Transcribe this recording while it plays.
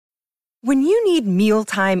When you need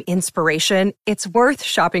mealtime inspiration, it's worth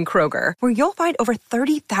shopping Kroger, where you'll find over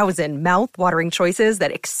 30,000 mouth-watering choices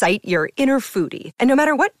that excite your inner foodie. And no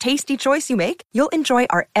matter what tasty choice you make, you'll enjoy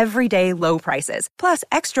our everyday low prices, plus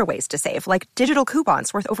extra ways to save, like digital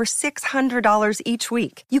coupons worth over $600 each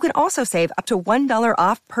week. You can also save up to $1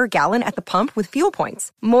 off per gallon at the pump with fuel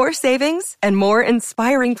points. More savings and more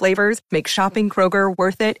inspiring flavors make shopping Kroger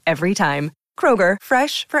worth it every time. Kroger,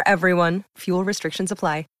 fresh for everyone. Fuel restrictions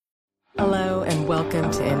apply. Hello and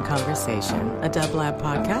welcome to In Conversation, a Dub Lab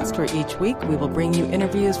podcast where each week we will bring you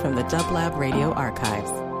interviews from the Dub Lab radio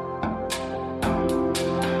archives.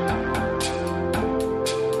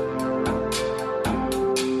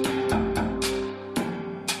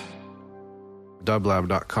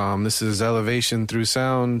 Dublab.com. This is Elevation Through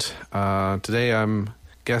Sound. Today I'm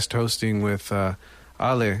guest hosting with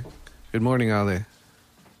Ale. Good morning, Ale.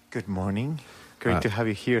 Good morning. Great to have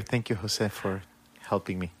you here. Thank you, Jose, for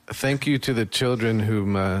helping me. Thank you to the children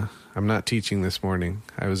whom I'm not teaching this morning.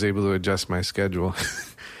 I was able to adjust my schedule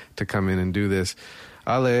to come in and do this.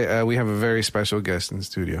 Ale, we have a very special guest in the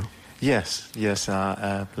studio. Yes.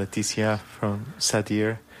 Laetitia from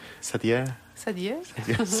Sadier. Sadier? Sadier?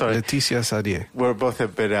 Sorry. Laetitia Sadier. We're both a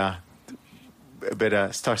bit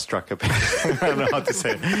starstruck. I don't know how to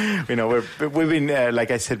say it. You know, we've been, like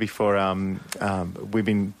I said before, we've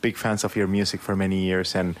been big fans of your music for many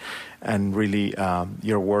years, and really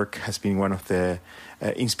your work has been one of the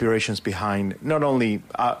inspirations behind not only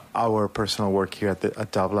our personal work here at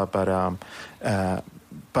Dabla,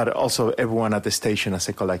 but also everyone at the station as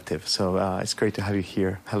a collective. So it's great to have you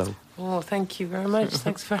here. Hello. Oh, thank you very much.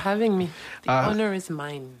 Thanks for having me. The honor is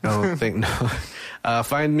mine.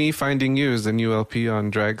 Find Me, Finding You is the new LP on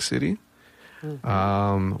Drag City.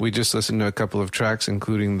 Mm-hmm. We just listened to a couple of tracks,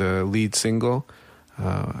 including the lead single,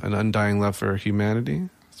 An Undying Love for Humanity.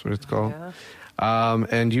 That's what it's called. Yeah.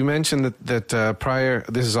 And you mentioned that prior,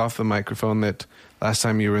 this is off the microphone, that last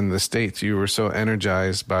time you were in the States, you were so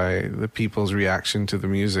energized by the people's reaction to the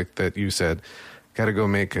music that you said, got to go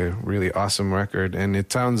make a really awesome record. And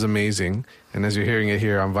it sounds amazing. And as you're hearing it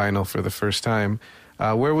here on vinyl for the first time,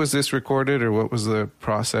 where was this recorded, or what was the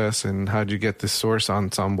process, and how did you get this Source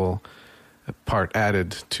ensemble part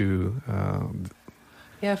added to?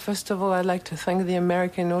 Yeah, first of all, I'd like to thank the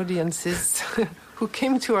American audiences who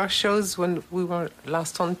came to our shows when we were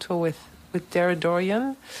last on tour with Dara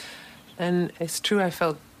Dorian. And it's true, I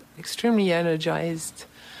felt extremely energized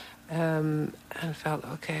and felt,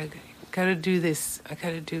 okay, I got to do this. I got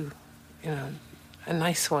to do, a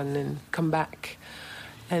nice one and come back.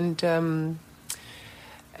 And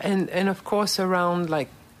of course, around like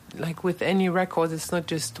with any record, it's not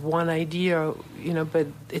just one idea, but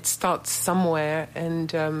it starts somewhere.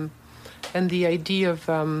 And the idea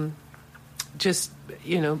of just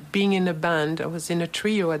being in a band. I was in a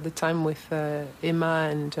trio at the time with Emma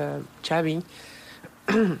and Xavi.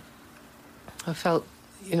 I felt,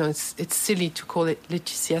 it's silly to call it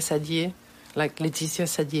Laetitia Sadier, like Laetitia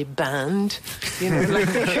Sadier Band,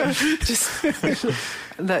 just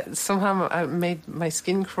that somehow I made my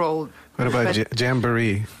skin crawl. What about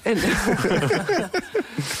Jamboree?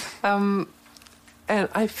 And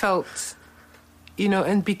I felt,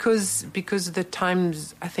 and because the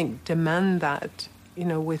times, I think, demand that,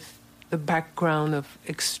 with the background of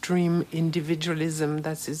extreme individualism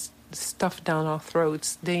that is stuffed down our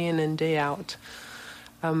throats day in and day out,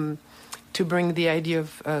 to bring the idea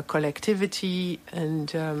of collectivity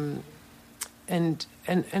and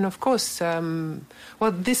of course,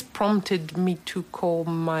 this prompted me to call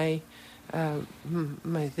my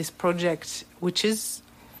this project, which is,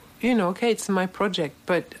 it's my project,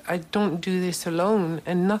 but I don't do this alone,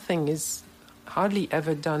 and nothing is hardly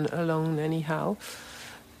ever done alone anyhow.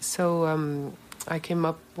 So I came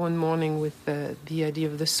up one morning with the idea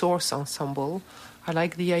of the Source ensemble. I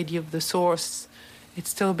like the idea of the Source. It's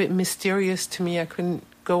still a bit mysterious to me. I couldn't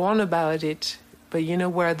go on about it, but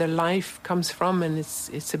where the life comes from, and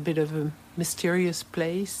it's a bit of a mysterious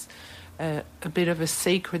place, a bit of a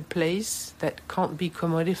sacred place that can't be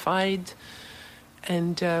commodified.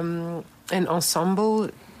 And ensemble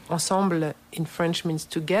in French means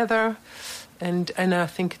together, and I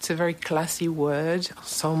think it's a very classy word,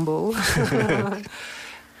 ensemble.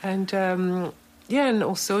 And and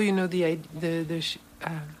also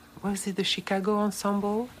what is it, the Chicago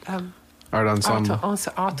ensemble? Art ensemble.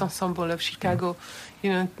 Art ensemble of Chicago.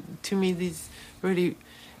 To me,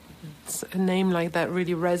 a name like that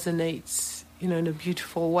really resonates, in a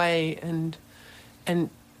beautiful way, and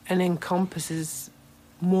encompasses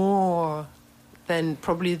more than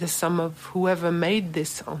probably the sum of whoever made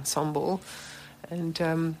this ensemble. And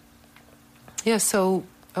so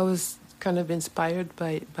I was kind of inspired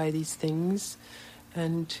by these things,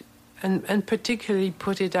 and particularly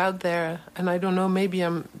put it out there. And I don't know, maybe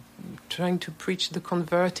I'm trying to preach the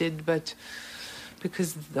converted, but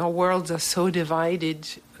because our worlds are so divided,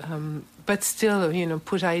 but still,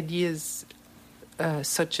 put ideas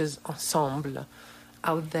such as ensemble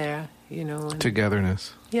out there,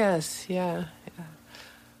 Togetherness. Yes, yeah.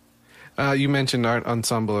 You mentioned Art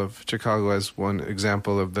Ensemble of Chicago as one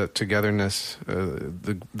example of the togetherness,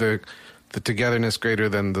 the togetherness greater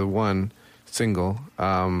than the one single.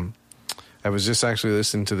 I was just actually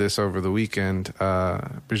listening to this over the weekend.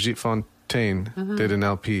 Brigitte Fontaine did an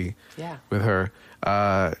LP with her.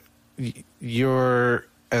 You're,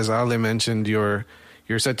 as Ale mentioned, you're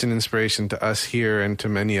such an inspiration to us here and to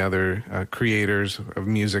many other creators of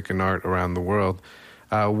music and art around the world.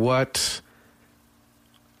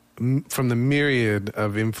 From the myriad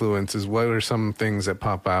of influences, what are some things that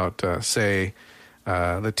pop out? Say,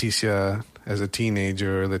 Laetitia as a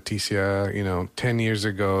teenager, Laetitia, 10 years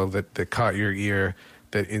ago, that caught your ear,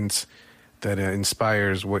 that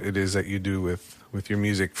inspires what it is that you do with your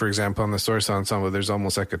music. For example, on the Source Ensemble, there's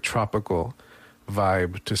almost like a tropical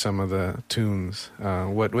vibe to some of the tunes.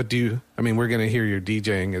 What do you? I mean, we're going to hear your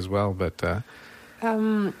DJing as well, but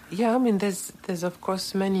there's of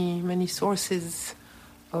course many sources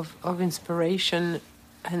of inspiration,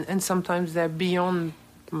 and sometimes they're beyond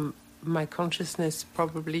my consciousness,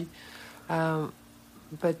 probably.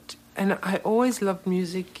 But I always loved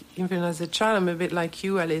music, even as a child. I'm a bit like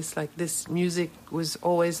you, Alice. Like, this music was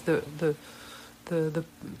always the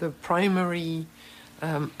primary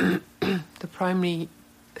the primary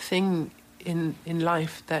thing in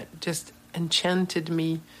life that just enchanted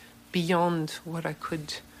me beyond what I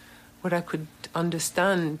could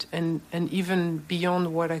understand, and even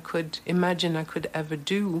beyond what I could imagine I could ever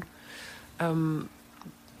do.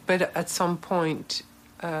 But at some point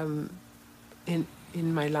in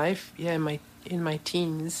my life, in my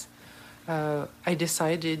teens, I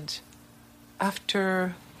decided,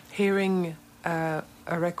 after hearing a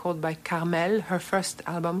record by Carmel, her first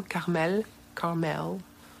album, Carmel.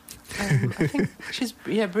 I think she's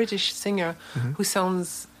a British singer who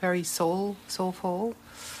sounds very soulful.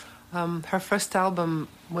 Her first album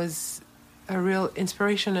was a real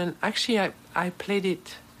inspiration, and actually I played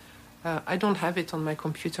it. I don't have it on my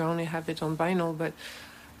computer; I only have it on vinyl. But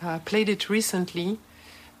I played it recently,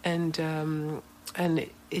 and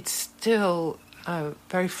it's still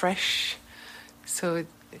very fresh. So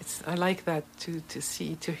I like that to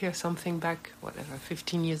hear something back,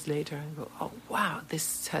 15 years later, and go, oh wow,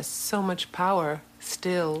 this has so much power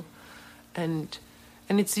still, and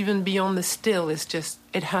it's even beyond the still. It's just,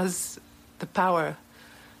 it has the power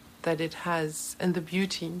that it has and the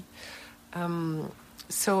beauty.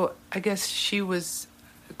 So I guess she was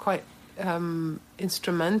quite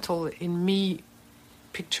instrumental in me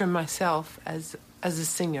picture myself as a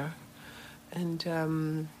singer, and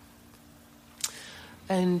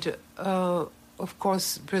of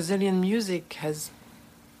course Brazilian music has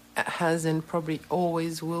and probably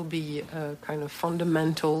always will be a kind of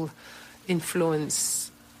fundamental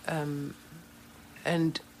influence, and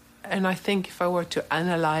I think if I were to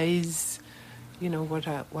analyze,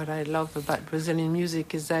 what I love about Brazilian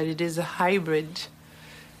music is that it is a hybrid,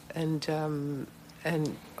 and of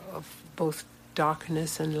both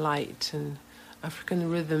darkness and light, and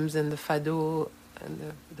African rhythms, and the fado,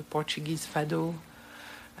 and the Portuguese fado,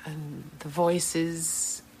 and the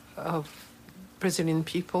voices of Brazilian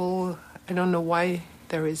people. I don't know why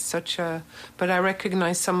there is such a, but I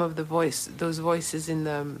recognize some of those voices in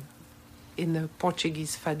the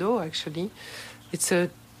Portuguese fado. Actually, it's a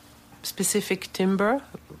specific timbre,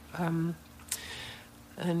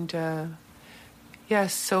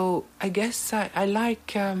 So I guess I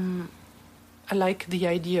like the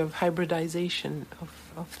idea of hybridization,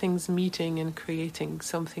 of things meeting and creating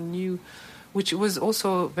something new, which was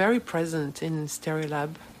also very present in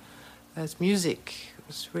Stereolab as music. It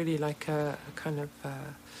was really like a kind of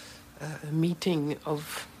a meeting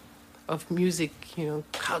of music,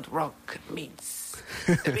 crowd rock meets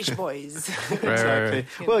the Beach Boys. Exactly.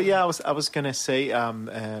 Well, yeah, I was gonna say,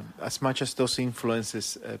 as much as those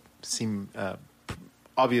influences seem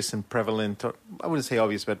obvious and prevalent, or I wouldn't say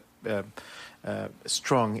obvious, but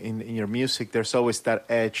strong in your music, there's always that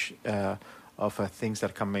edge of things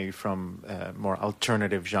that come maybe from more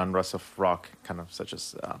alternative genres of rock, kind of such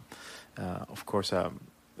as, of course,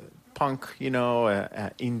 punk,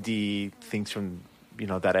 indie, things from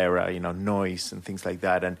that era, noise and things like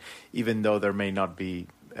that. And even though there may not be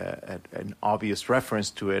an obvious reference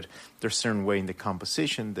to it, there's a certain way in the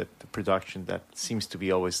composition, the production, that seems to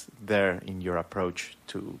be always there in your approach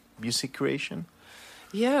to music creation.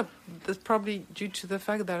 Yeah, that's probably due to the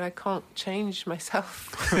fact that I can't change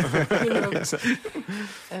myself. You know?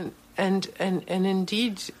 and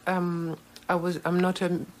indeed, I'm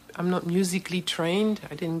not musically trained.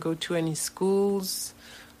 I didn't go to any schools,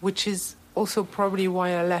 which is also probably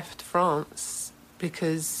why I left France,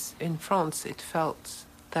 because in France it felt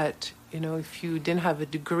that, you know, if you didn't have a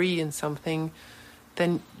degree in something,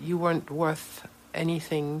 then you weren't worth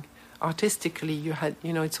anything. Artistically, you had,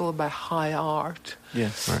 you know, it's all about high art.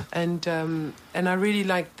 Yes. Right. And I really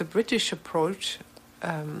liked the British approach,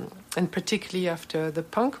 and particularly after the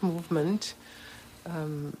punk movement,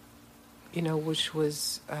 you know, which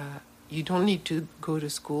was you don't need to go to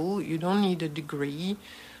school, you don't need a degree.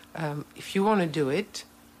 If you want to do it,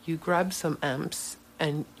 you grab some amps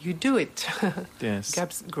and you do it. Yes.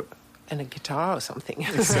 And a guitar or something.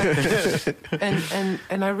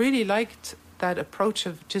 and I really liked that approach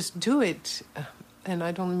of just do it. And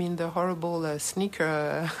I don't mean the horrible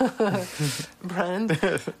sneaker brand.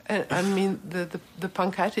 I mean the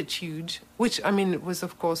punk attitude, which, I mean, it was,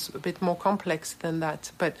 of course, a bit more complex than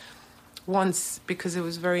that. But once, because it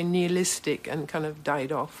was very nihilistic and kind of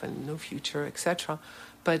died off and no future, etc.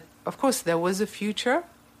 But, of course, there was a future.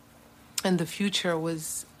 And the future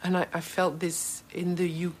was... And I felt this in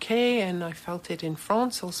the UK, and I felt it in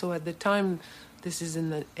France also at the time. This is in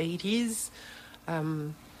the 80s.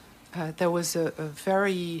 There was a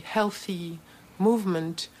very healthy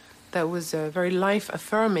movement that was very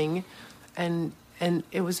life-affirming, and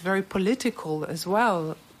it was very political as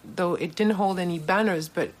well, though it didn't hold any banners,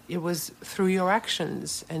 but it was through your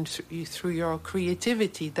actions and through your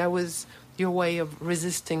creativity. That was your way of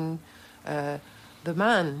resisting the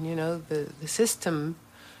man, you know, the system.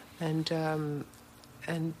 And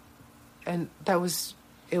that was,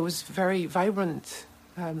 it was very vibrant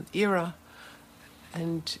era,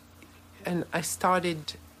 and I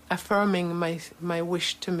started affirming my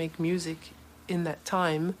wish to make music in that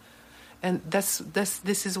time, and this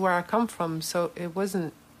is where I come from. So it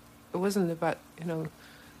wasn't about, you know,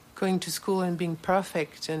 going to school and being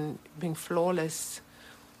perfect and being flawless.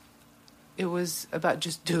 It was about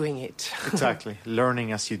just doing it. Exactly.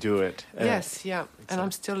 Learning as you do it. Yes, yeah. Exactly. And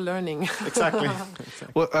I'm still learning. Exactly.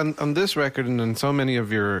 Well, on this record and on so many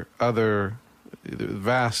of your other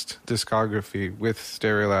vast discography with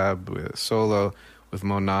Stereolab, with Solo, with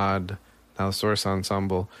Monad, now Source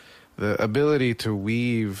Ensemble, the ability to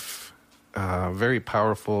weave very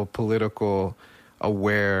powerful, political,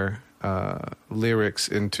 aware lyrics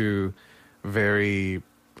into very,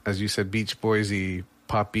 as you said, Beach Boysy,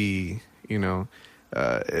 poppy, you know,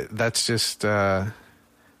 that's just is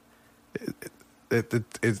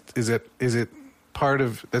it part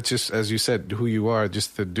of, that's just, as you said, who you are,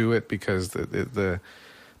 just to do it, because the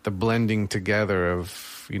blending together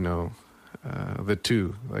of, you know, the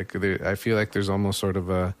two, like I feel like there's almost sort of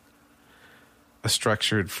a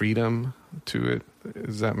structured freedom to it.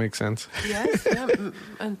 Does that make sense? Yes, yeah.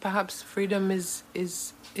 And perhaps freedom is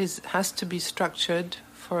has to be structured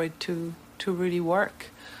for it to really work.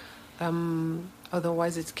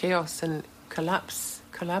 Otherwise it's chaos and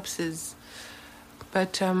collapses.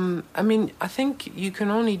 But I mean, I think you can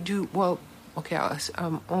only do, well, okay,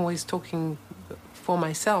 I'm always talking for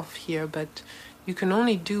myself here, but you can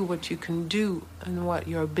only do what you can do and what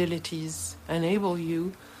your abilities enable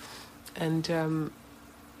you. And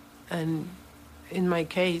in my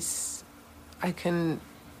case, I can,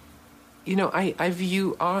 you know, I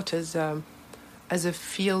view art as a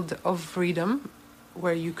field of freedom,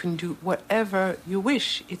 where you can do whatever you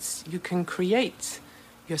wish. You can create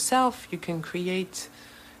yourself, you can create,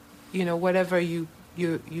 you know, whatever you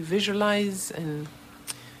visualize and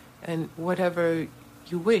whatever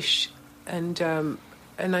you wish. And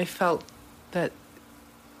I felt that,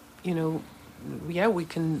 you know, yeah, we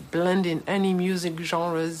can blend in any music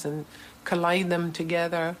genres and collide them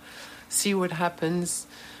together, see what happens.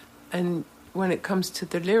 And when it comes to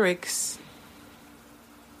the lyrics,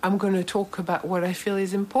 I'm going to talk about what I feel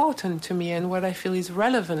is important to me and what I feel is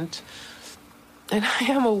relevant. And I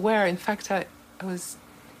am aware, in fact, I was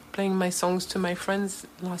playing my songs to my friends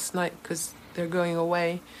last night because they're going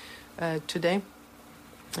away today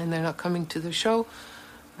and they're not coming to the show.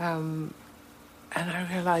 And I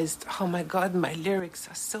realized, oh my God, my lyrics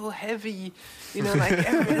are so heavy, you know, like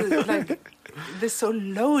they're so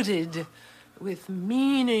loaded with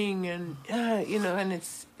meaning, and you know, and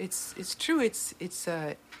it's true. It's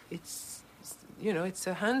you know, it's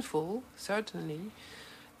a handful, certainly,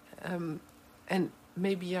 and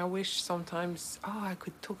maybe I wish sometimes, I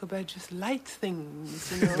could talk about just light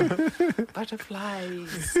things, you know,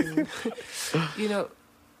 butterflies, and, you know.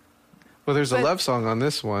 Well, there's a love song on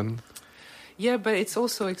this one. Yeah, but it's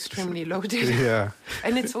also extremely loaded. Yeah.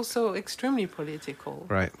 And it's also extremely political.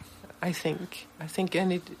 Right. I think,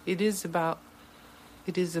 and it is about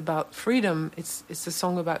freedom. It's a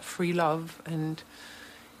song about free love, and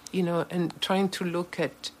and trying to look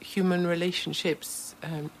at human relationships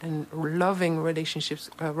and loving relationships,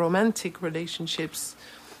 romantic relationships,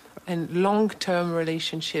 and long-term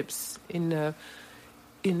relationships in a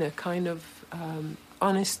kind of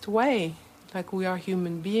honest way. Like, we are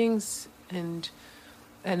human beings, and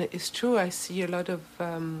it's true. I see a lot of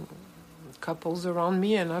couples around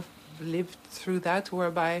me, and I've lived through that,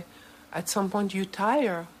 whereby at some point you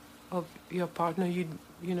tire of your partner. You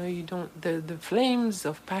don't, the flames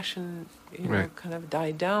of passion Right. kind of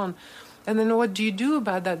die down, and then what do you do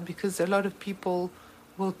about that? Because a lot of people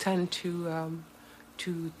will tend to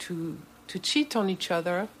cheat on each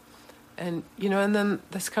other, and and then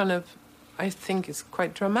that's kind of, I think, is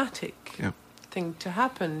quite dramatic thing to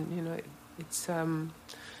happen. It's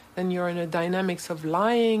then you're in a dynamics of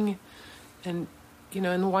lying, and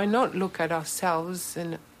and why not look at ourselves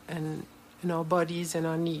and our bodies and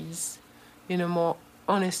our needs in a more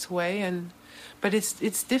honest way? But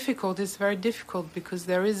it's difficult. It's very difficult, because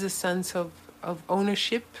there is a sense of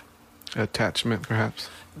ownership, Attachment, perhaps.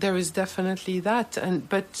 there is definitely that,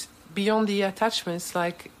 but beyond the attachments,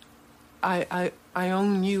 like I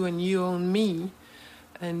own you and you own me,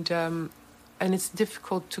 and it's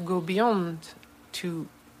difficult to go beyond, to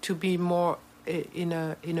be more in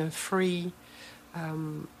a free,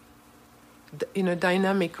 in a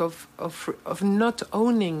dynamic of not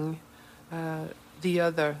owning the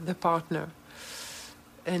other, the partner,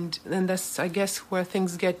 and that's, I guess, where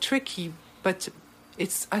things get tricky. But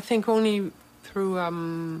it's, I think, only through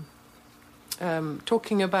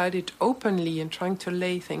talking about it openly and trying to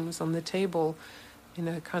lay things on the table in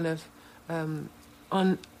a kind of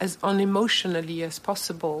as unemotionally as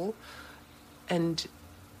possible, and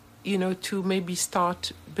to maybe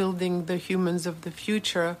start building the humans of the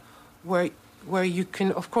future, where you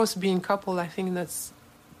can, of course, be in couple. I think that's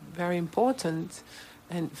very important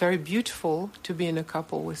and very beautiful, to be in a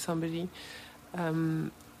couple with somebody,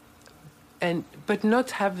 but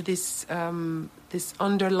not have this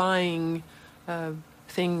underlying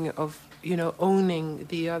thing of owning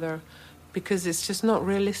the other, because it's just not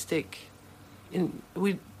realistic.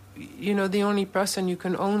 The only person you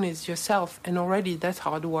can own is yourself, and already that's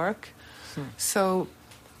hard work. So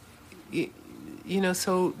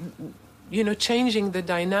changing the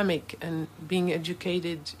dynamic and being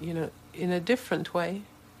educated in a different way,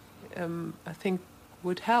 I think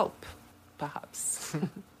would help, perhaps.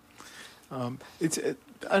 It's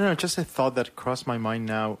I don't know, just a thought that crossed my mind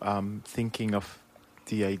now, thinking of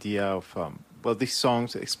the idea of these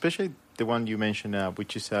songs, especially the one you mentioned,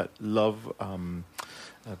 which is Love.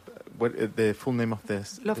 What the full name of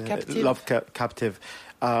this? Love Captive. Love Captive.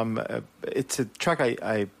 It's a track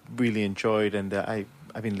I really enjoyed, and I've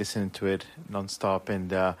been listening to it nonstop.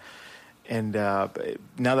 And now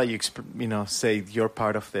that you say you're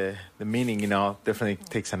part of the meaning, definitely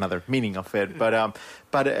takes another meaning of it. But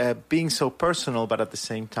being so personal, but at the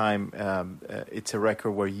same time, it's a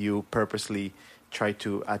record where you purposely try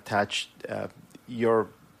to attach your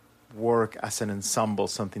work as an ensemble,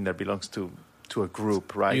 something that belongs to a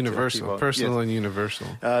group, right? Universal, personal, yes. And universal.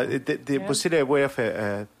 Was it a way of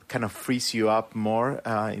kind of frees you up more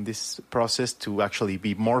in this process to actually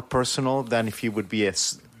be more personal than if you would be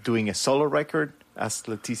doing a solo record as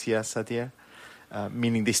Laetitia Sadier?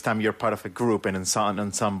 Meaning this time you're part of a group, an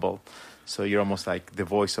ensemble, so you're almost like the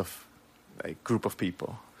voice of a group of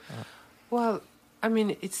people. Well, I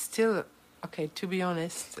mean, it's still... Okay, to be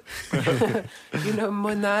honest,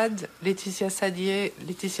 Monade, Laetitia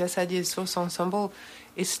Sadier Source Ensemble,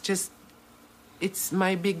 it's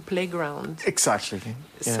my big playground. Exactly.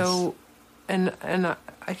 Yes. So, and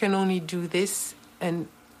I can only do this,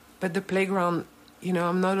 but the playground,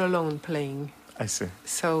 I'm not alone playing. I see.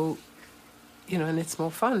 So, and it's more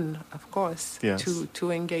fun, of course, yes. to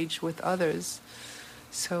engage with others.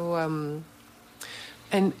 So,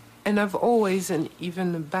 and I've always, and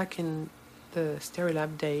even back in the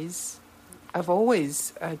Stereolab days, I've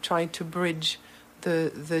always tried to bridge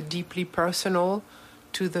the deeply personal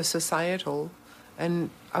to the societal, and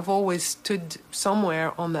I've always stood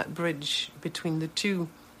somewhere on that bridge between the two,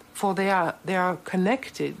 for they are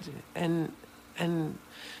connected, and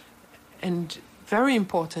very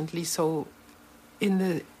importantly so,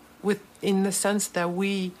 in the sense that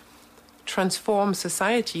we transform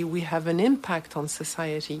society, we have an impact on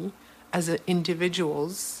society as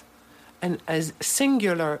individuals. And as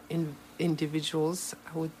singular individuals,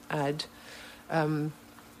 I would add,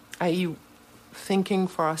 i.e. thinking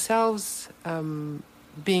for ourselves,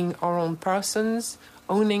 being our own persons,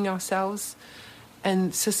 owning ourselves,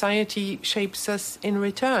 and society shapes us in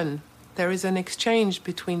return. There is an exchange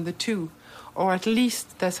between the two, or at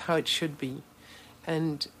least that's how it should be.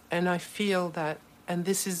 And I feel that, and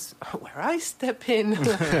this is where I step in,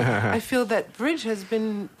 I feel that bridge has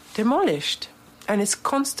been demolished and is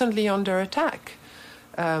constantly under attack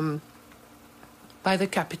by the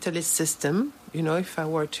capitalist system, if I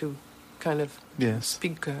were to kind of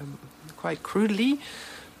speak quite crudely,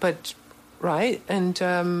 but right, and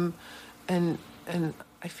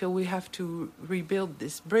I feel we have to rebuild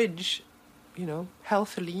this bridge,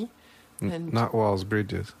 healthily, and not walls,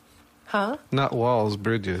 bridges. Huh? Not walls,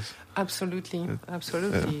 bridges. Absolutely.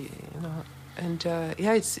 And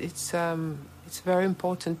it's very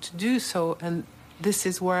important to do so. And this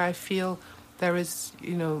is where I feel there is,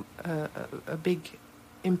 a big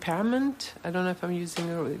impairment. I don't know if I'm using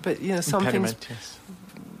it, but something's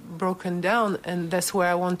broken down, and that's where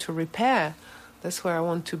I want to repair. That's where I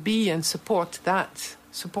want to be and support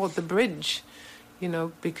the bridge,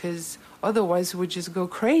 because otherwise we just go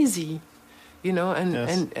crazy.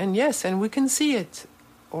 And we can see it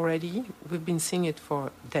already. We've been seeing it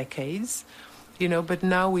for decades, but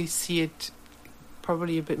now we see it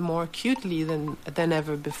probably a bit more acutely than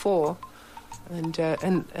ever before, and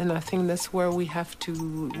I think that's where we have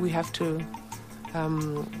to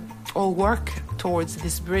all work towards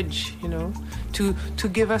this bridge, to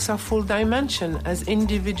give us our full dimension as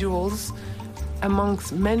individuals,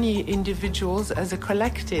 amongst many individuals, as a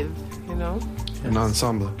collective, An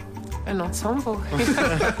ensemble. An ensemble.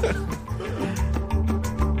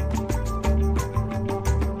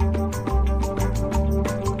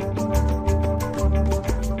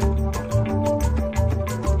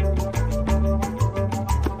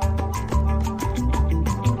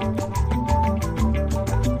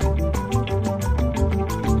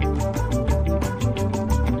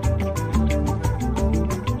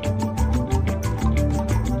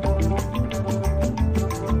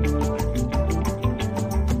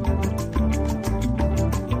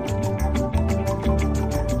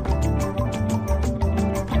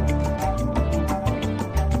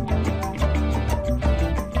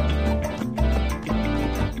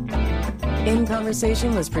 In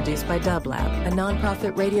Conversation was produced by Dublab, a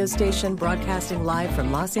nonprofit radio station broadcasting live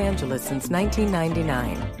from Los Angeles since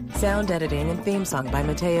 1999. Sound editing and theme song by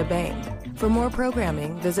Matea Bain. For more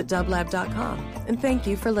programming, visit dublab.com. And thank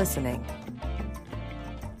you for listening.